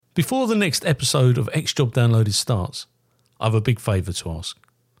Before the next episode of X Job Downloaded starts, I have a big favour to ask.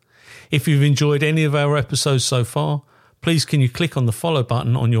 If you've enjoyed any of our episodes so far, please can you click on the follow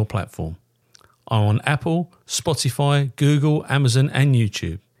button on your platform. I'm on Apple, Spotify, Google, Amazon and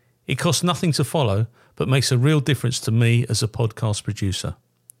YouTube. It costs nothing to follow, but makes a real difference to me as a podcast producer.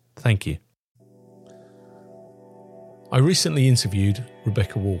 Thank you. I recently interviewed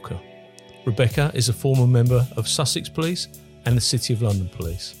Rebecca Walker. Rebecca is a former member of Sussex Police and the City of London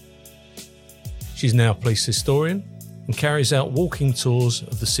Police. She's now a police historian and carries out walking tours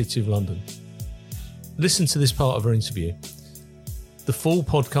of the City of London. Listen to this part of her interview. The full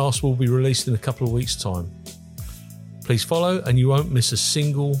podcast will be released in a couple of weeks' time. Please follow and you won't miss a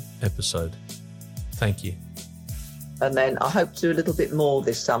single episode. Thank you. And then I hope to do a little bit more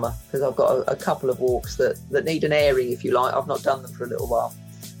this summer because I've got a couple of walks that need an airing, if you like. I've not done them for a little while.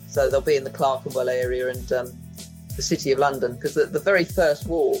 So they'll be in the Clerkenwell area and the City of London, because the very first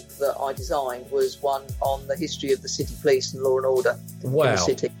walk that I designed was one on the history of the City Police and law and order in the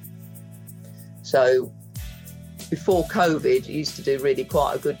city. So before COVID, I used to do really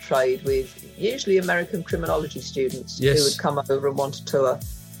quite a good trade with usually American criminology students who would come over and want a tour.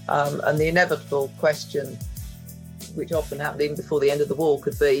 And the inevitable question, which often happened even before the end of the walk,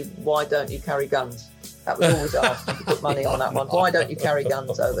 could be, why don't you carry guns? That was always asked. You could put money on that one. Why don't you carry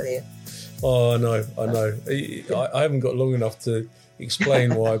guns over here? Oh, I know. I haven't got long enough to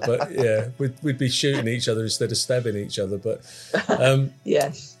explain why, but yeah, we'd be shooting each other instead of stabbing each other. But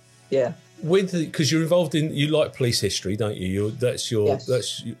yes, yeah. Because you're involved in, you like police history, don't you? That's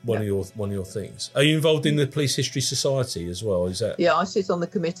one of your things. Are you involved in the Police History Society as well? Is that? Yeah, I sit on the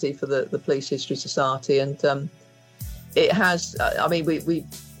committee for the Police History Society, and it has. I mean, we're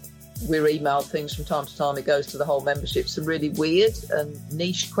emailed things from time to time. It goes to the whole membership. Some really weird and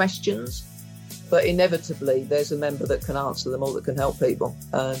niche questions, but inevitably there's a member that can answer them or that can help people.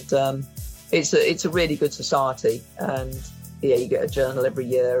 And it's a really good society. And yeah, you get a journal every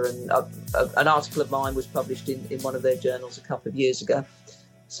year. And an article of mine was published in one of their journals a couple of years ago.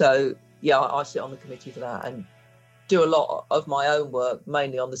 So yeah, I sit on the committee for that and do a lot of my own work,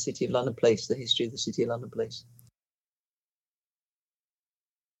 mainly on the City of London Police, the history of the City of London Police.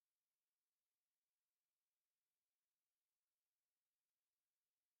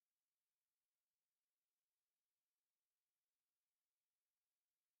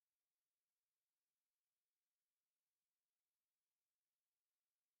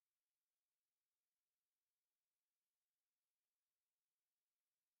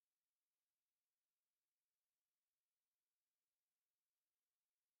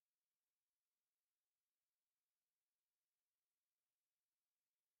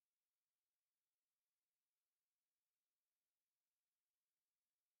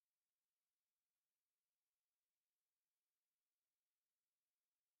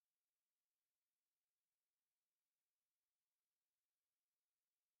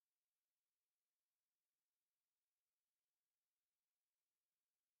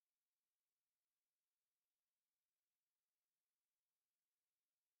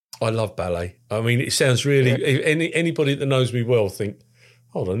 I love ballet. I mean, it sounds really. Anybody that knows me well think,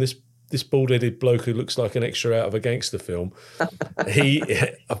 hold on, this bald-headed bloke who looks like an extra out of a gangster film. But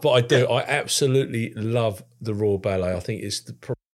I do. I absolutely love the Royal Ballet. I think it's